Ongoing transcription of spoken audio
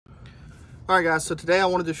All right, guys, so today I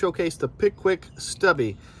wanted to showcase the Picquic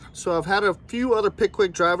Stubby. So I've had a few other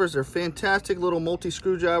Picquic drivers. They're fantastic little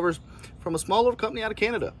multi-screw drivers from a small little company out of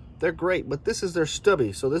Canada. They're great, but this is their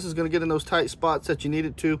Stubby. So this is gonna get in those tight spots that you need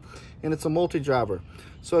it to, and it's a multi-driver.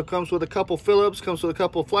 So it comes with a couple Phillips, comes with a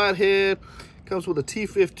couple flathead, comes with a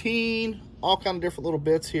T15, all kind of different little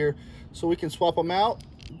bits here. So we can swap them out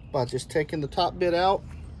by just taking the top bit out,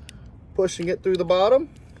 pushing it through the bottom,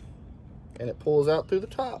 and it pulls out through the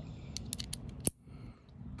top.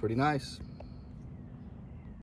 Pretty nice.